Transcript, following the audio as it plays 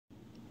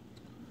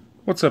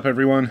What's up,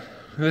 everyone?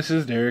 This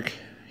is Derek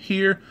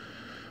here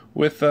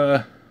with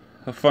a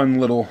fun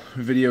little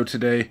video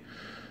today.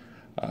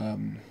 A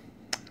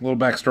little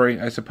backstory,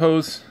 I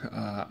suppose.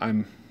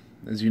 I'm,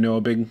 as you know,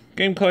 a big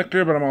game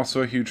collector, but I'm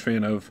also a huge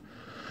fan of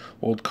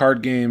old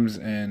card games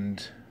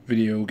and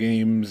video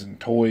games and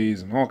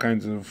toys and all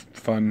kinds of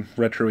fun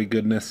retro-y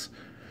goodness.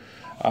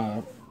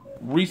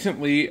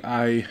 Recently,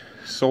 I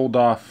sold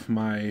off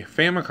my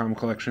Famicom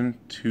collection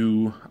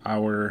to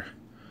our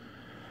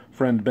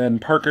friend Ben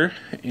Parker,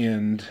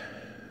 and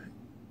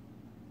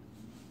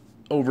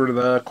over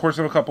the course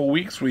of a couple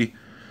weeks we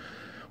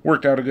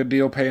worked out a good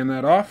deal paying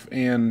that off,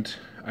 and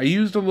I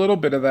used a little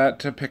bit of that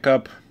to pick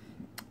up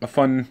a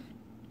fun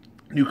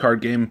new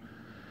card game,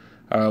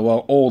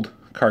 old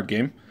card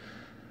game.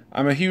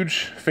 I'm a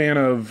huge fan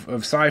of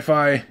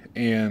sci-fi,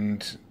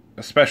 and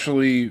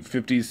especially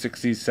 50s,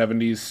 60s,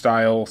 70s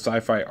style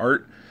sci-fi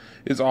art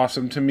is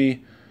awesome to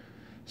me.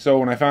 So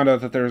when I found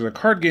out that there was a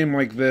card game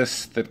like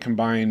this that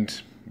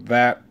combined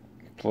that,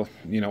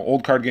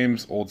 old card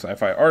games, old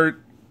sci-fi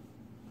art,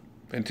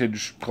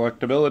 vintage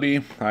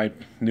collectability, I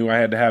knew I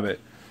had to have it.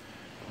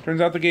 Turns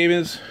out the game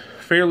is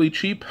fairly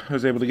cheap. I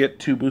was able to get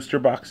 2 booster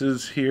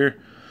boxes here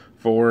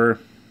for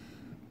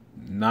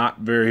not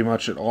very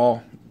much at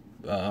all.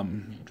 A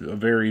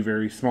very,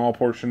 very small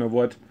portion of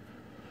what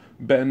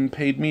Ben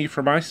paid me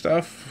for my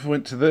stuff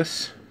went to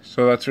this,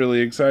 so that's really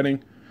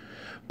exciting.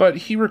 But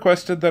he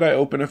requested that I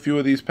open a few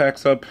of these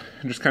packs up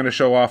and just kind of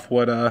show off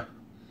what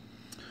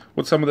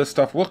some of this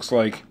stuff looks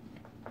like.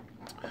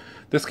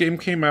 This game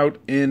came out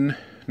in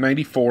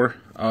 '94,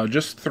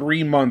 just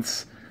 3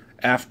 months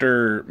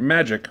after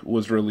Magic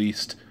was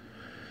released.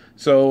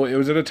 So it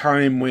was at a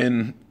time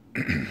when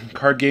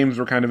card games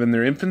were kind of in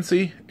their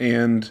infancy,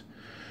 and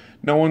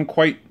no one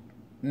quite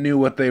knew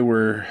what they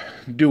were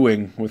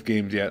doing with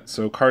games yet.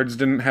 So cards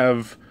didn't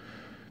have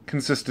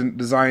consistent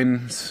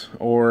designs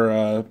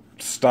or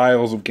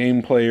styles of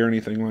gameplay or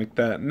anything like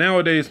that.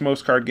 Nowadays,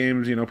 most card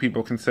games,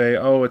 people can say,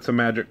 oh, it's a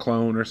Magic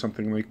clone or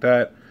something like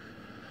that.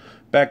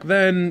 Back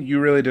then, you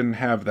really didn't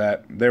have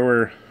that. There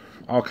were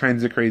all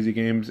kinds of crazy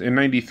games. In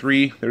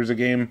 '93, there's a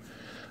game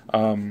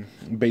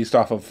based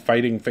off of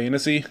fighting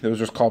fantasy that was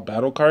just called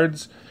Battle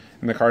Cards,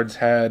 and the cards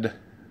had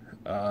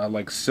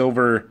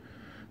silver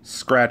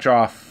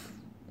scratch-off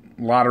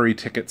lottery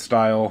ticket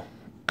style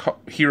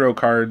hero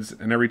cards,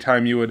 and every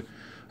time you would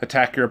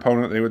attack your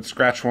opponent, they would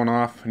scratch one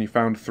off, and you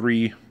found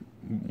 3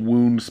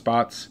 wound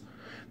spots.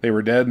 They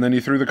were dead, and then you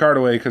threw the card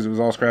away because it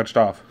was all scratched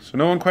off. So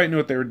no one quite knew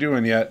what they were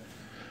doing yet.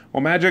 Well,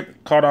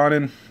 Magic caught on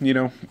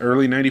in,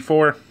 early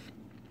 '94.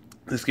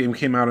 This game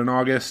came out in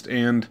August,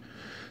 and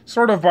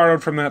sort of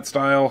borrowed from that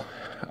style,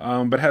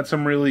 but had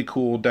some really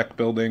cool deck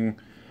building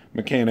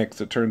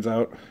mechanics, it turns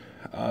out.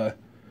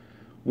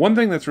 One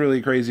thing that's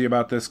really crazy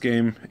about this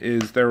game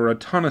is there were a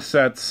ton of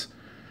sets,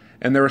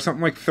 and there were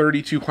something like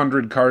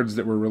 3,200 cards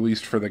that were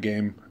released for the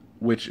game,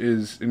 which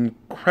is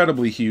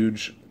incredibly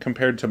huge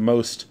compared to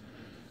most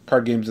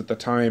card games at the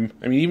time.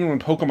 I mean, even when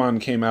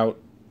Pokemon came out,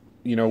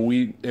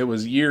 it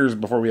was years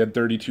before we had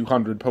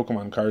 3,200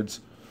 Pokemon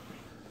cards.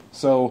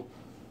 So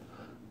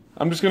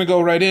I'm just going to go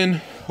right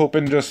in,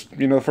 hoping just,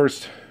 the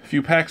first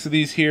few packs of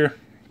these here,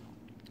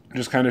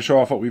 just kind of show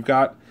off what we've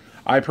got.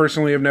 I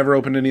personally have never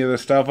opened any of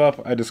this stuff up.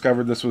 I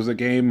discovered this was a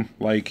game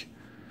like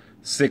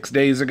 6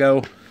 days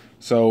ago.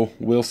 So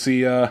we'll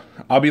see.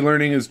 I'll be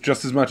learning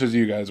just as much as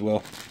you guys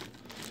will.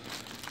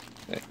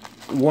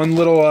 One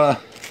little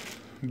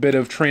bit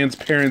of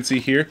transparency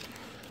here.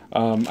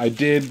 I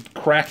did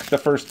crack the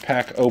first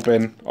pack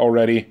open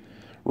already,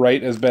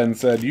 right as Ben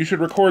said, you should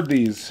record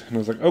these. And I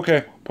was like,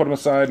 okay, put them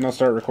aside and I'll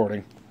start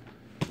recording.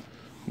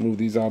 Move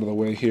these out of the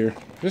way here.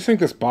 I just think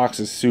this box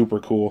is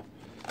super cool.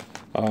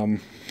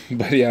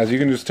 But yeah, as you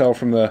can just tell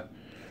from the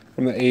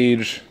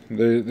age,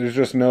 there's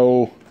just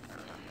no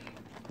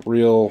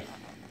real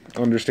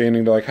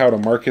understanding to how to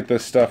market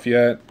this stuff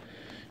yet.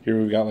 Here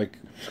we've got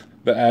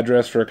the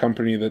address for a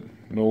company that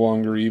no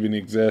longer even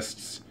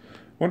exists.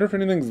 Wonder if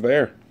anything's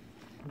there.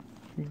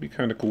 It'd be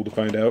kind of cool to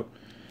find out.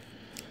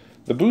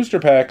 The booster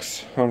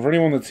packs, for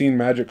anyone that's seen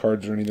Magic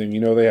cards or anything,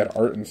 they had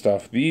art and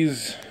stuff.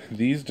 These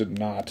did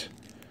not.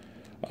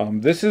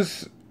 This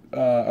is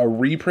a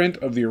reprint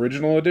of the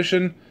original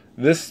edition.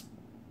 This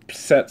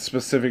set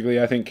specifically,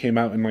 I think, came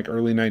out in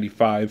early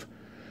 '95.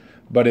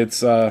 But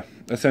it's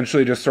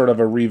essentially just sort of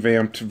a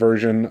revamped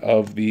version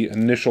of the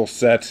initial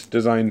set,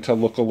 designed to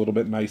look a little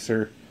bit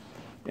nicer.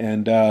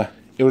 And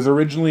it was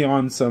originally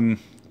on some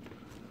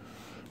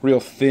real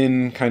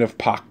thin, kind of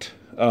pocked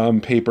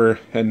paper,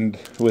 and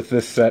with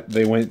this set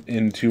they went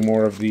into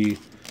more of the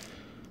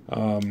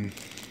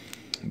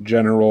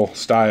general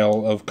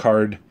style of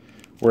card,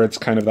 where it's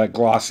kind of that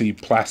glossy,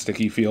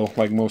 plasticky feel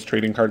like most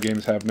trading card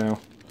games have now.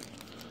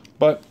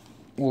 But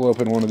we'll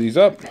open one of these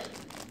up.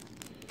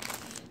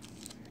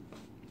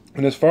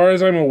 And as far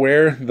as I'm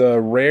aware, the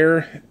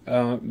rare,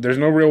 there's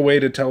no real way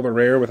to tell the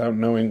rare without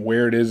knowing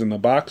where it is in the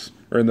box,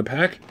 or in the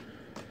pack.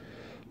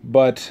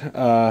 But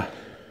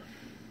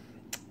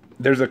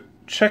there's a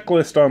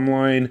checklist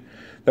online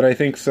that I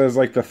think says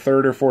the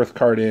 3rd or 4th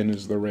card in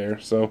is the rare.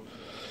 So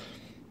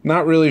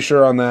Not really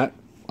sure on that.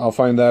 I'll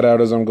find that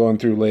out as I'm going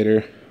through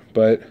later.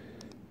 But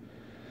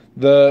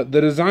the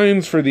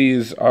designs for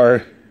these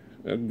are,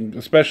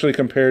 especially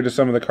compared to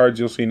some of the cards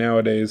you'll see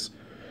nowadays,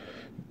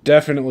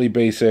 definitely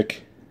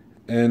basic.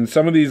 And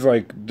some of these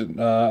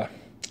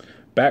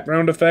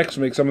background effects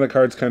make some of the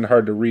cards kind of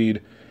hard to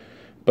read.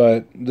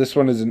 But this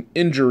one is an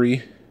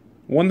injury.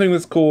 One thing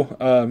that's cool,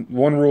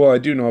 one rule I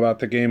do know about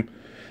the game,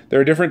 there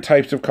are different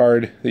types of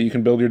card that you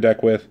can build your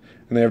deck with,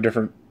 and they have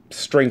different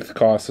strength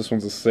costs. This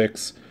one's a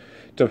 6.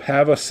 To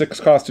have a 6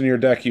 cost in your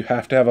deck, you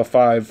have to have a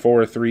 5,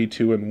 4, 3,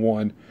 2, and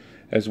 1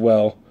 as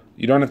well.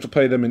 You don't have to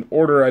play them in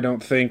order, I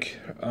don't think,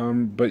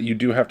 but you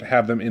do have to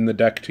have them in the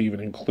deck to even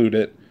include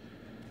it.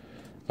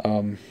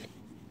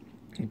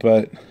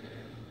 But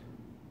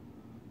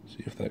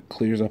see if that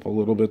clears up a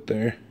little bit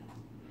there.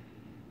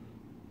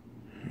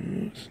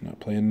 It's not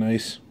playing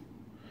nice.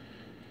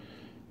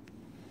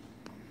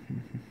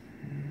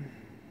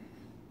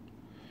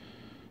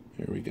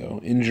 There we go.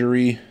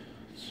 Injury.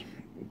 It's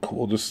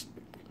cool, just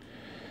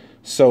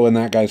sewing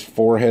that guy's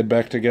forehead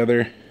back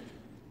together.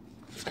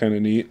 It's kind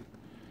of neat.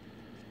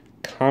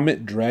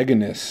 Comet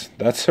Dragoness.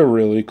 That's a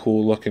really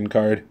cool looking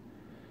card.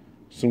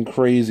 Some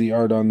crazy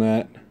art on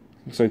that.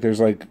 Looks like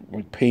there's like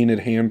painted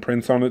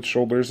handprints on its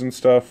shoulders and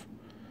stuff.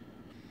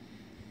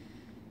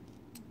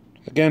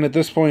 Again, at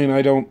this point,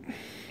 I don't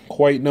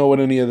quite know what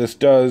any of this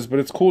does, but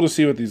it's cool to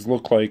see what these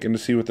look like and to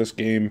see what this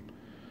game,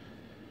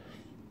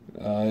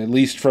 at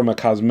least from a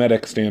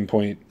cosmetic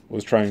standpoint,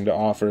 was trying to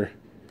offer.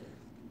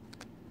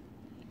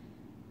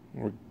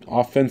 Or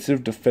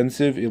offensive,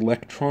 defensive,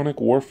 electronic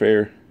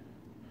warfare.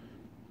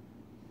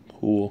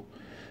 Cool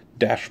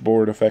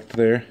dashboard effect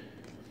there.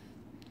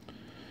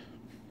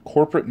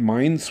 Corporate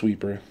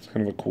Minesweeper. It's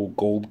kind of a cool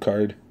gold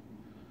card.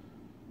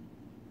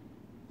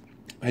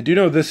 I do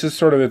know this is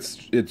sort of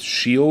its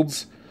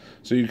shields.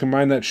 So you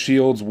combine that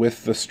shields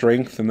with the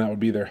strength, and that would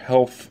be their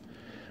health.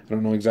 I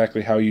don't know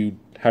exactly how you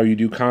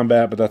do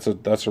combat, but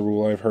that's a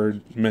rule I've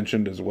heard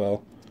mentioned as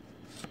well.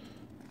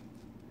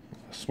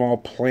 A small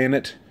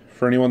planet.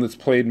 For anyone that's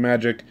played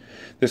Magic,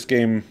 this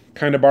game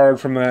kind of borrowed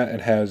from that.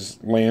 It has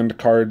land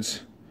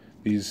cards,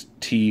 these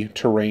T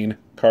terrain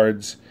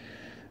cards.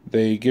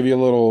 They give you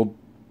a little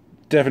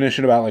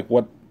definition about like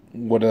what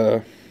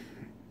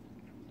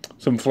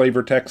some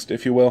flavor text,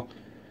 if you will.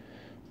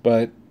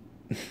 But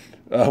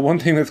one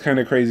thing that's kind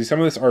of crazy, some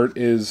of this art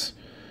is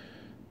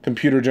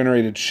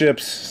computer-generated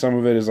ships, some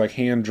of it is like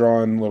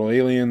hand-drawn little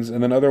aliens,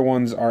 and then other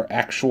ones are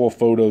actual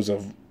photos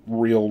of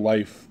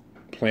real-life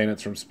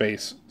planets from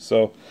space.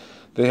 So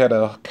they had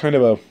a kind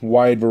of a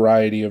wide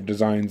variety of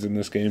designs in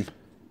this game.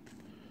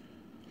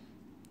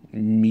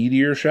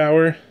 Meteor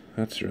shower,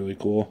 that's really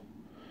cool.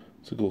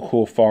 It's a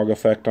cool fog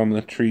effect on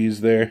the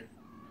trees there.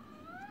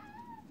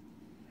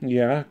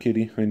 Yeah,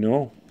 kitty, I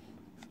know.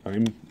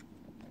 I'm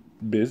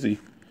busy.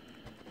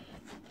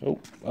 Oh,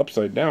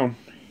 upside down.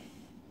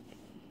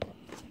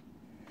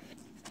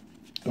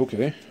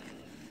 Okay.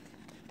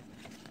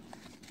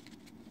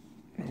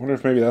 I wonder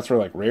if maybe that's where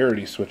like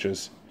rarity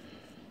switches.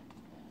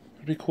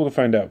 It'd be cool to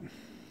find out.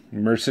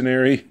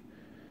 Mercenary.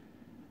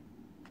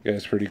 You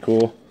guys pretty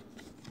cool.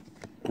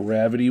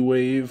 Gravity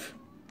wave.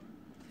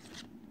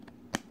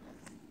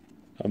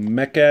 A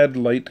Mechad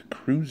light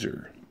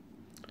cruiser.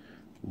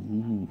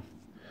 Ooh.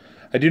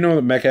 I do know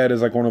that Mechad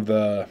is like one of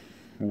the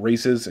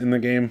races in the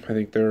game. I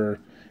think there are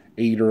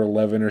 8 or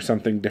 11 or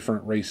something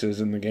different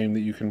races in the game that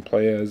you can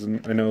play as,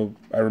 and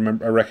I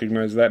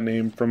recognize that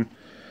name from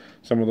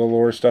some of the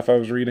lore stuff I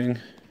was reading.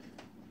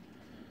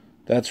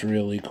 That's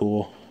really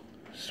cool.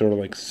 Sort of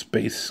like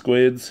space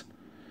squids.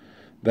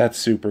 That's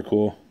super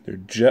cool. They're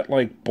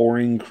jet-like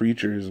boring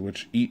creatures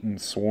which eat in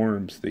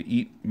swarms. They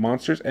eat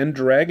monsters and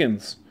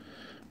dragons.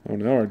 Oh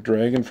no, our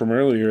dragon from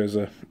earlier is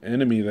an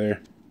enemy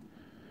there.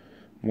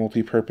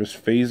 Multi-purpose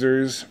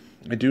phasers.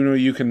 I do know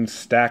you can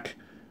stack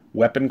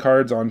weapon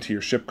cards onto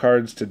your ship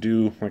cards to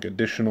do like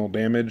additional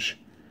damage.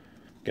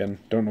 Again,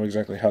 don't know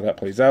exactly how that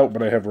plays out,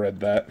 but I have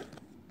read that.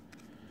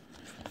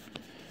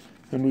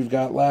 And we've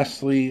got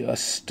lastly a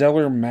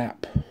stellar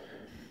map.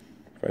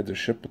 Provides a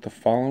ship with the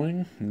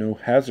following. No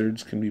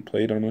hazards can be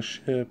played on a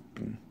ship.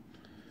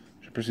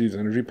 Ship receives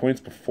energy points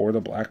before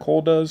the black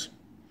hole does.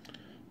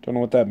 Don't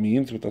know what that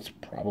means, but that's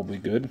probably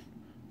good.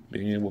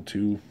 Being able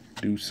to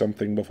do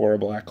something before a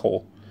black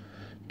hole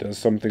does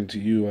something to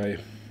you, in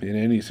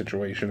any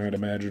situation, I'd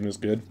imagine is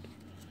good.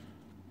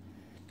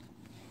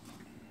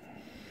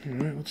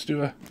 Alright, let's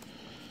do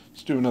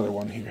another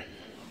one here.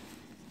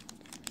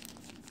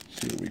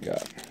 See what we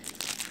got.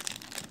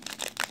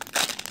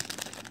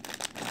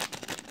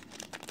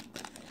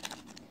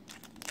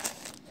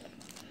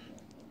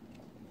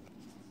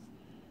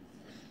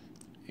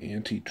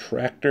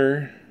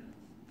 Anti-tractor.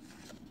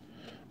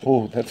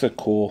 Oh, that's a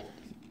cool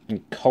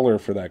color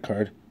for that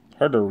card.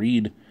 Hard to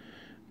read.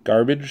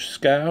 Garbage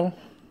scow.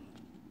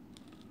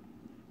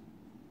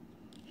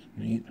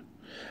 Neat.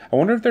 I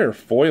wonder if there are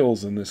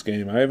foils in this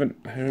game. I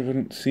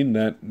haven't seen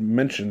that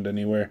mentioned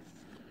anywhere.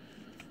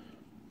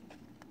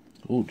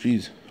 Oh,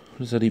 geez. What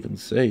does that even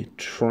say?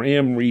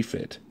 Tram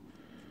refit.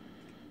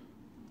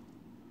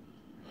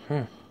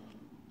 Huh.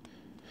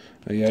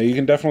 Yeah, you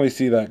can definitely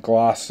see that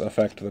gloss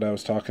effect that I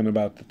was talking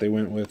about that they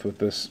went with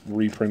this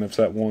reprint of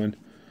set 1.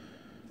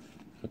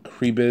 A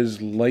Krebiz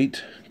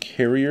Light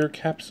Carrier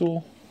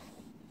Capsule.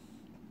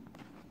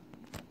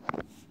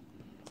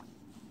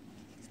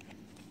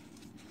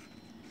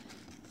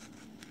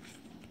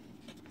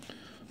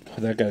 Oh,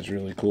 that guy's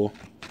really cool.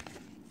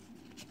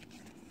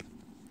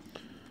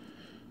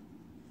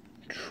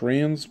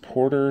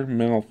 Transporter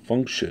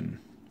Malfunction.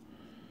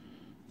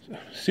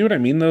 See what I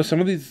mean, though?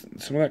 Some of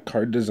that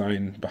card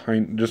design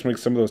behind just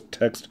makes some of those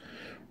text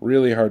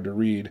really hard to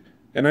read.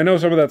 And I know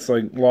some of that's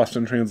like lost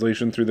in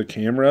translation through the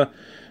camera,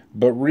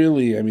 but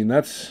really, I mean,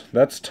 that's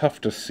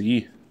tough to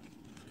see.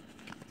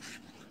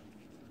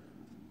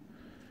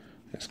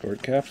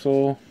 Escort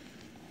Capsule.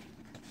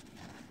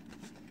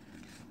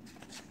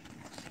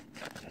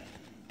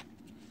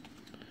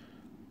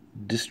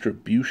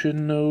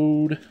 Distribution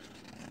Node.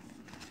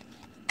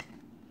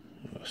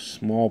 A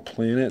Small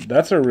Planet.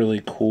 That's a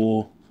really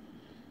cool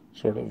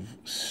sort of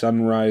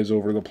sunrise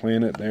over the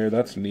planet there.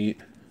 That's neat.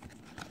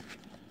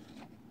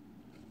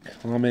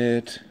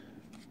 Comet.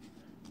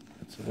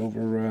 That's an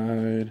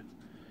Override.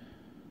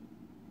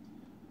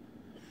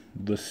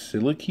 The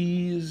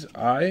Silice's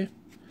Eye.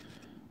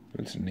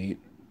 That's neat.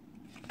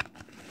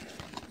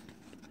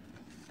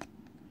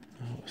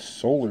 Oh,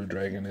 Solar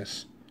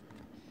Dragoness.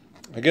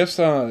 I guess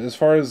as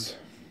far as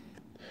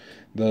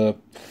the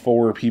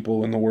 4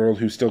 people in the world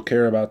who still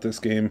care about this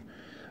game,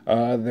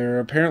 there are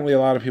apparently a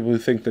lot of people who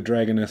think the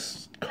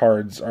Dragoness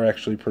cards are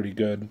actually pretty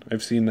good.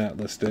 I've seen that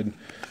listed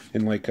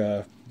in like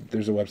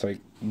there's a website,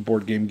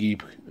 Board Game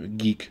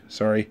Geek,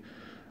 sorry,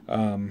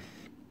 where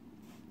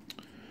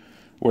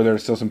there are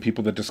still some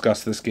people that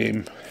discuss this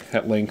game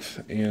at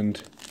length,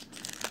 and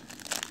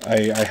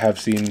I have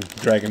seen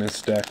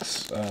Dragoness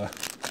decks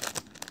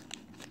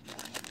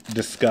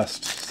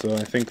discussed, so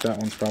I think that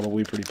one's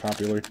probably pretty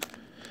popular.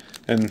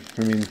 And,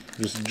 I mean,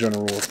 just a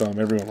general rule of thumb,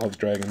 everyone loves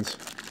dragons.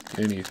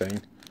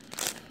 Anything.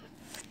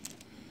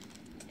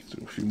 Let's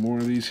do a few more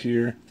of these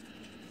here.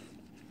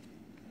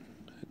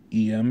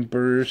 EM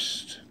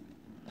Burst.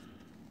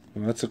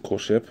 Well, that's a cool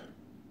ship.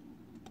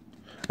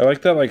 I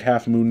like that like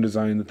half moon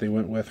design that they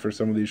went with for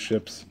some of these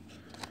ships.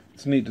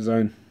 It's a neat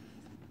design.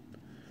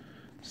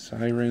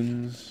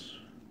 Sirens.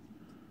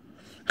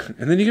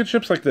 And then you get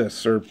ships like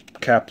this, or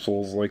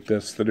capsules like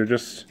this, that are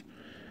just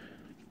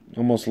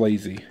almost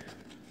lazy.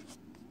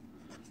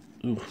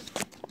 Ooh.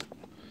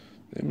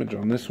 The image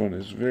on this one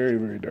is very,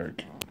 very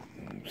dark.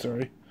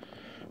 Sorry.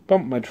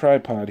 Bumped my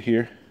tripod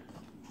here.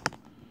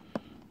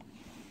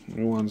 Give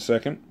me 1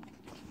 second.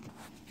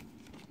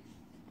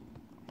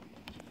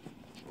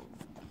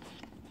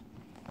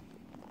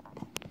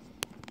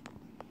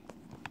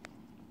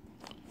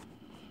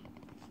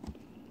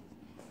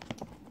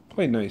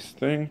 Play nice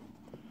thing.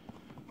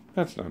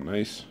 That's not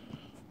nice.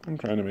 I'm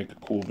trying to make a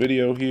cool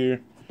video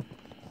here.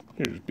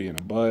 You're just being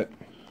a butt.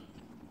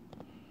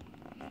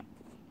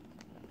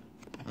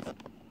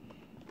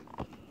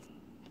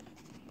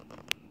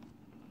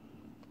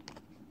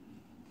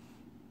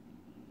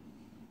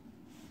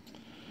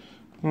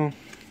 Well,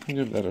 I'll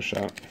give that a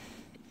shot.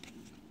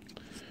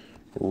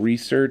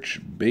 Research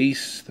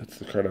Base. That's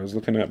the card I was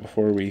looking at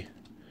before we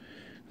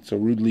so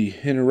rudely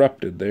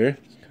interrupted there.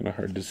 It's kind of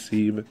hard to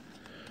see, but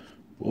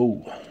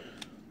whoa.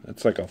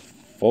 That's like a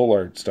full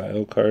art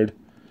style card.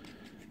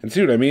 And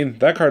see what I mean?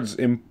 That card's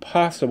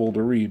impossible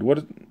to read.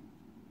 What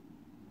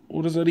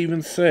does that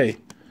even say?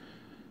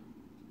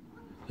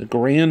 The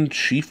Grand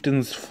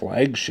Chieftain's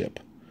Flagship.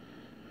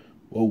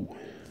 Whoa.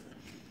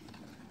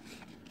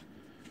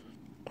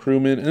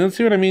 Crewman. And then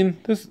see what I mean?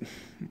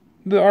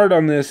 The art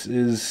on this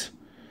is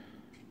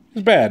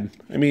bad.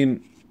 I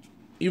mean,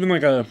 even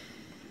like a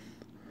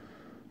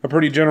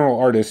pretty general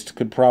artist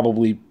could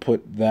probably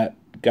put that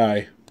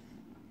guy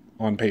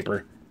on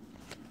paper.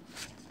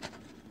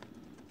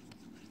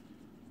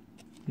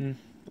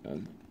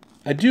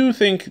 I do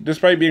think,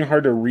 despite being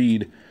hard to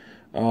read,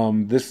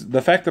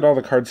 the fact that all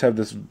the cards have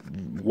this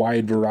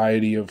wide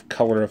variety of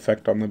color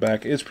effect on the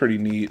back is pretty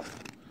neat.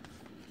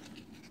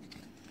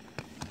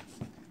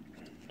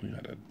 We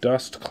got a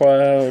Dust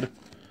Cloud,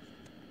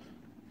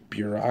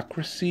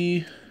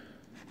 Bureaucracy,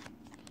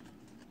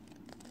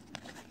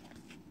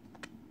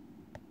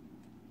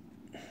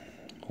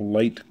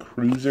 Light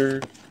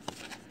Cruiser,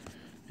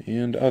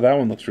 and oh, that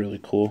one looks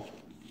really cool.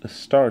 A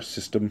Star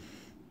System.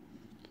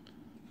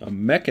 A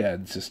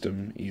Mechad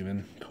system,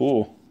 even.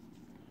 Cool.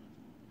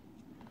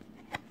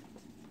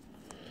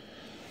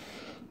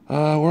 We're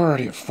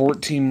already at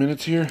 14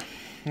 minutes here.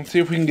 Let's see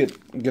if we can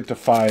get to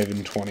 5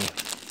 in 20,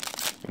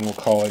 and we'll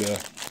call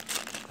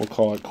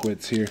it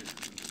quits here.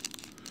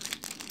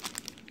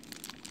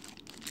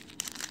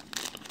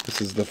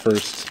 This is the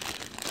first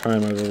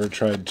time I've ever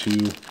tried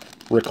to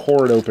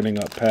record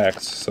opening up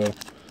packs, so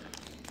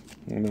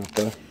not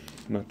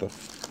the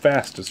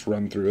fastest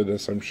run through of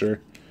this, I'm sure.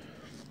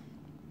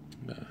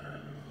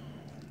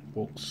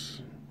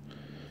 Books.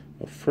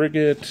 A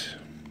frigate.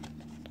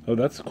 Oh,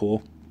 that's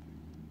cool.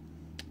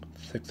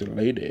 Sexy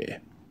lady.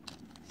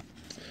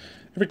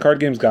 Every card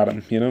game's got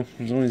them, you know?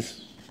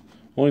 There's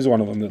always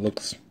one of them that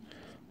looks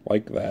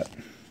Like that.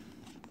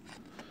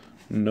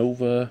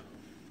 Nova.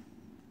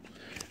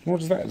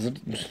 What is that?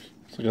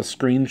 It's like a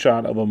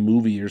screenshot of a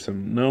movie or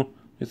something. No,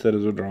 it said it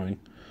was a drawing.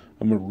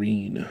 A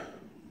Marine.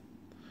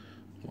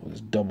 Oh,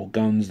 there's double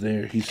guns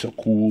there. He's so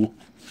cool.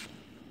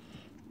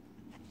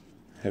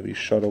 Heavy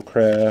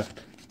shuttlecraft.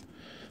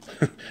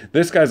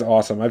 This guy's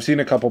awesome. I've seen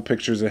a couple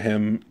pictures of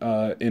him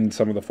in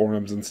some of the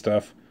forums and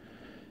stuff.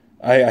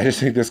 I just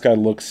think this guy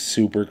looks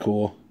super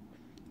cool.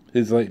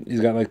 He's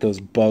got like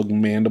those bug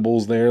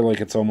mandibles there,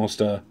 like it's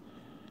almost a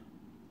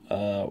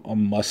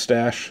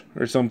mustache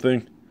or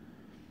something.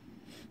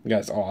 The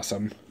guy's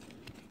awesome.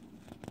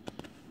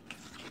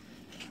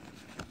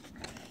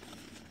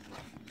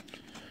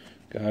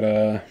 Got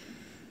a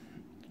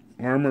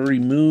Armory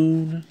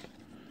Moon,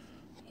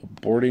 a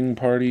boarding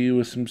party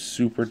with some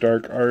super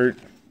dark art.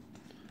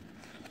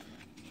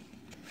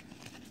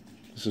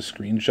 This is a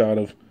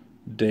screenshot of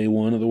day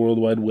 1 of the World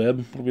Wide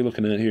Web. What are we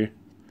looking at here?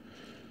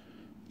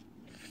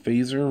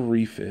 Phaser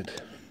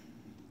Refit.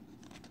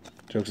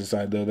 Jokes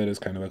aside, though, that is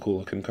kind of a cool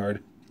looking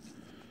card.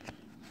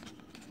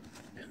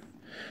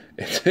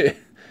 It's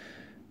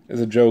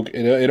a joke.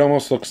 It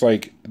almost looks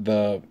like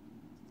the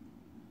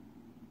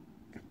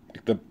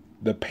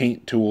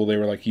paint tool they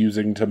were like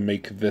using to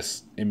make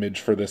this image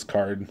for this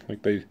card.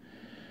 Like they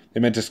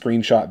meant to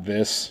screenshot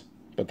this,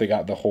 but they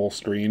got the whole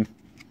screen.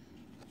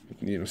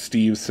 You know,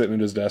 Steve's sitting at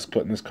his desk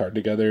putting this card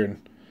together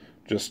and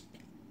just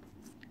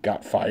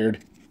got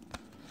fired.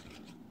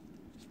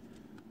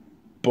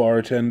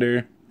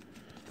 Bartender.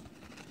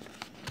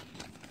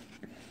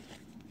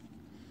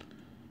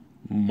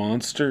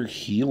 Monster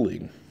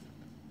Healing.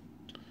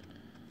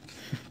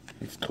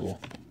 That's cool.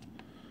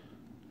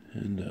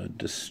 And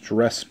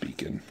Distress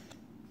Beacon.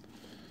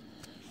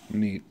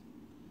 Neat.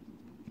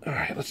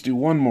 Alright, let's do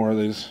one more of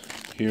these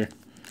here.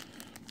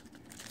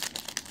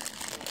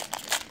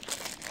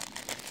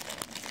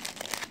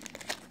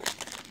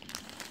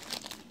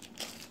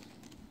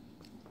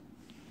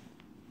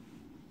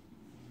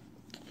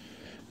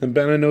 And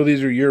Ben, I know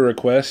these are your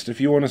requests. If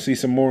you want to see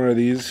some more of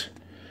these,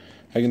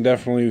 I can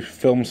definitely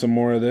film some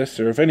more of this.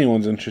 Or if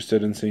anyone's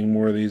interested in seeing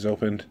more of these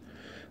opened,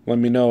 let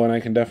me know and I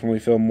can definitely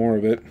film more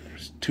of it.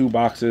 There's 2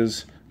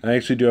 boxes. I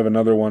actually do have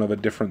another one of a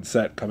different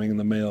set coming in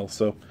the mail,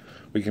 so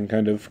we can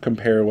kind of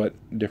compare what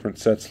different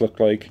sets look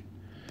like.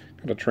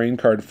 Got a train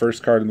card,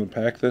 first card in the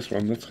pack. This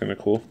one, that's kind of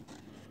cool.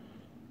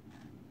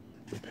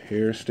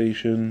 Repair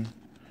Station.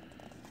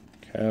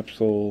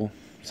 Capsule.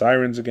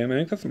 Sirens again. I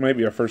think that might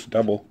be our first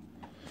double.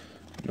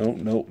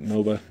 Nope,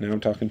 Nova. Now I'm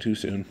talking too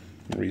soon.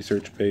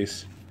 Research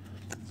Base.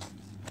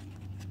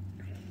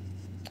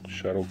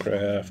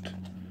 Shuttlecraft.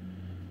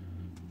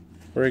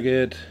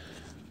 Frigate.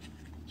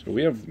 So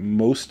we have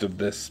most of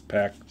this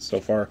pack so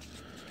far.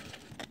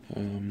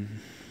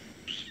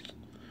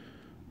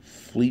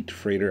 Fleet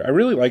Freighter. I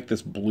really like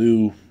this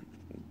blue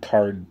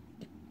card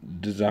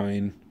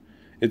design.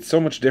 It's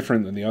so much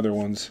different than the other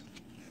ones.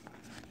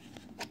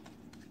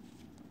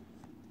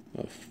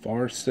 A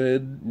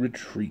Farsaid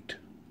Retreat.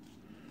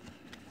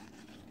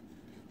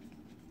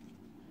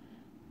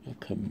 A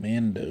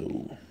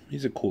Commando.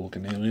 He's a cool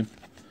looking alien.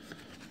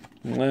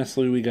 And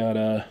lastly, we got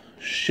a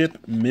Ship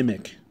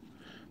Mimic.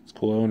 It's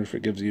cool. I wonder if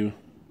it gives you...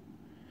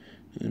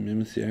 It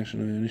mimics the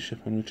action of any ship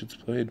on which it's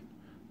played.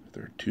 If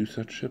there are 2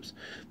 such ships.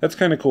 That's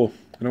kind of cool.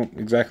 I don't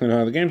exactly know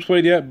how the game's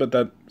played yet, but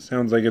that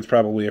sounds like it's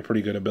probably a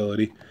pretty good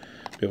ability.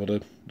 Be able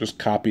to just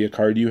copy a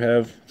card you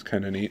have. It's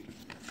kind of neat.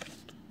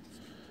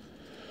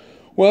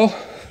 Well,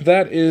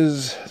 that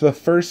is the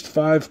first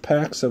 5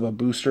 packs of a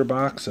booster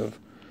box of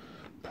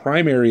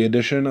Primary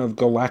Edition of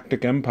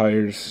Galactic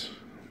Empires.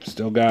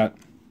 Still got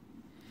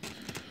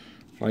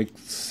like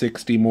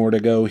 60 more to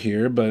go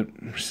here, but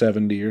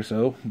 70 or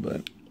so.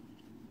 But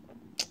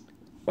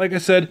like I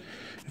said,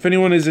 if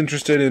anyone is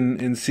interested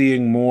in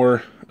seeing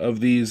more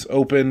of these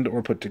opened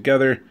or put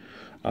together,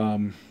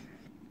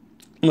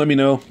 let me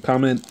know.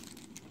 Comment,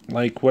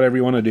 like, whatever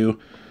you want to do.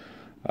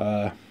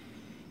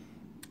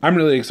 I'm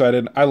really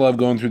excited. I love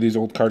going through these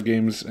old card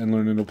games and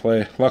learning to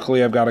play.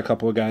 Luckily, I've got a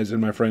couple of guys in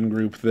my friend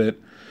group that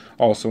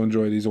also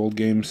enjoy these old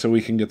games, so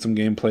we can get some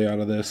gameplay out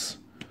of this.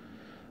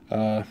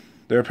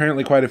 There are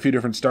apparently quite a few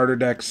different starter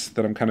decks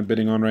that I'm kind of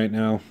bidding on right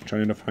now,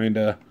 trying to find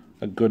a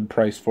good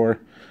price for.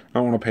 I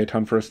don't want to pay a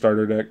ton for a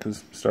starter deck,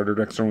 because starter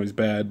decks are always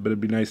bad, but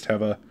it'd be nice to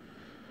have a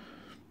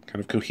kind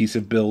of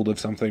cohesive build of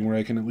something where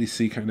I can at least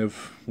see kind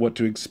of what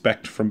to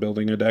expect from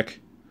building a deck.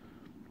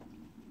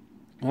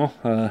 Well,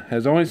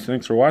 as always,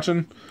 thanks for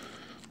watching.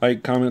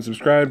 Like, comment,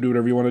 subscribe, do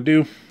whatever you want to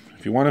do.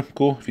 If you want to,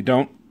 cool. If you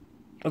don't,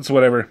 that's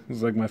whatever. This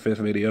is like my 5th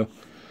video.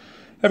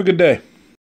 Have a good day.